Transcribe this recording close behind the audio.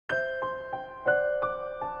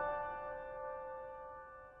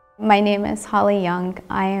My name is Holly Young.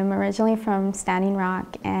 I am originally from Standing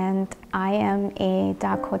Rock and I am a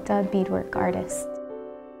Dakota beadwork artist.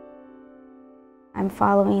 I'm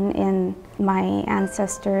following in my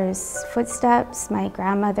ancestors' footsteps, my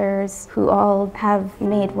grandmothers, who all have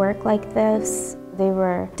made work like this. They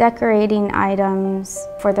were decorating items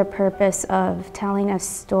for the purpose of telling a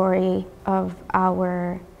story of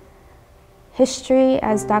our history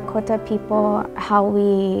as Dakota people, how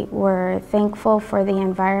we were thankful for the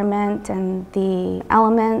environment and the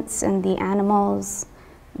elements and the animals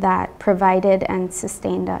that provided and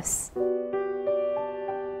sustained us.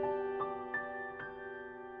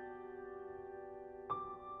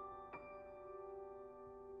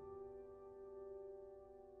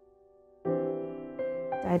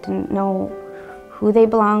 I didn't know who they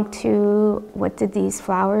belonged to, what did these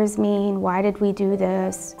flowers mean, why did we do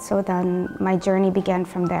this? So then my journey began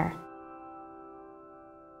from there.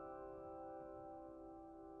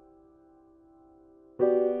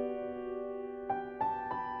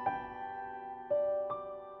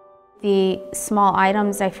 The small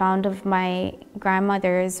items I found of my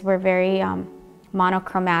grandmother's were very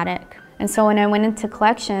monochromatic. And so when I went into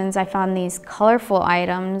collections, I found these colorful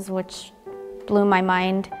items which blew my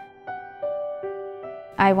mind.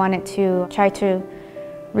 I wanted to try to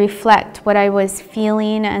reflect what I was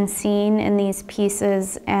feeling and seeing in these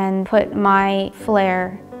pieces and put my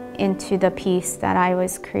flair into the piece that I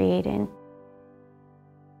was creating.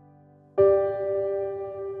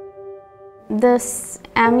 This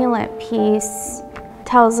amulet piece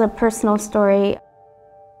tells a personal story.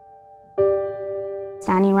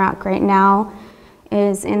 Standing Rock right now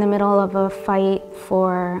is in the middle of a fight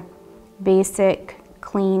for basic,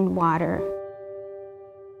 clean water.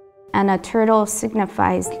 And a turtle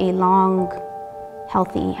signifies a long,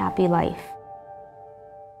 healthy, happy life.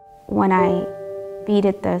 When I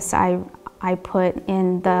beaded this, I put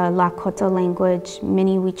in the Lakota language,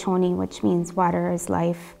 Mini Wichoni, which means water is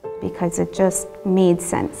life, because it just made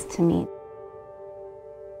sense to me.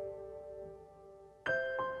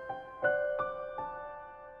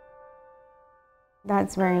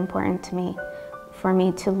 That's very important to me, for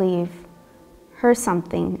me to leave her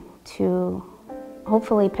something to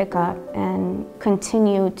hopefully pick up and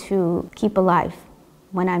continue to keep alive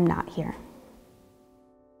when I'm not here.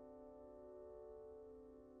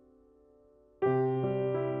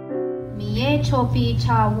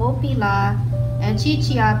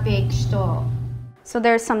 So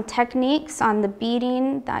there's some techniques on the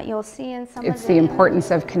beading that you'll see in some of It's the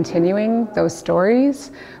importance of continuing those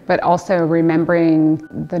stories, but also remembering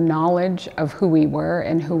the knowledge of who we were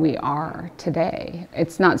and who we are today.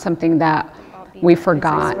 It's not something that we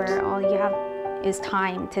forgot. Where all you have is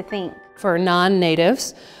time to think. For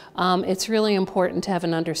non-natives, it's really important to have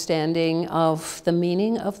an understanding of the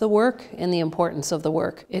meaning of the work and the importance of the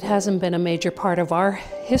work. It hasn't been a major part of our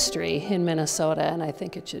history in Minnesota, and I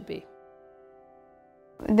think it should be.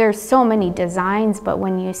 There's so many designs, but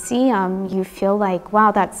when you see them, you feel like,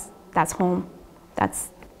 wow, that's home. That's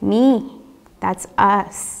me. That's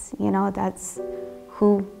us. You know, that's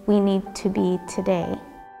who we need to be today.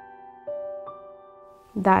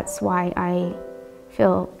 That's why I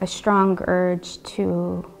feel a strong urge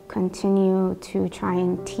to continue to try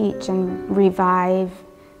and teach and revive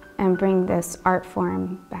and bring this art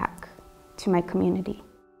form back to my community.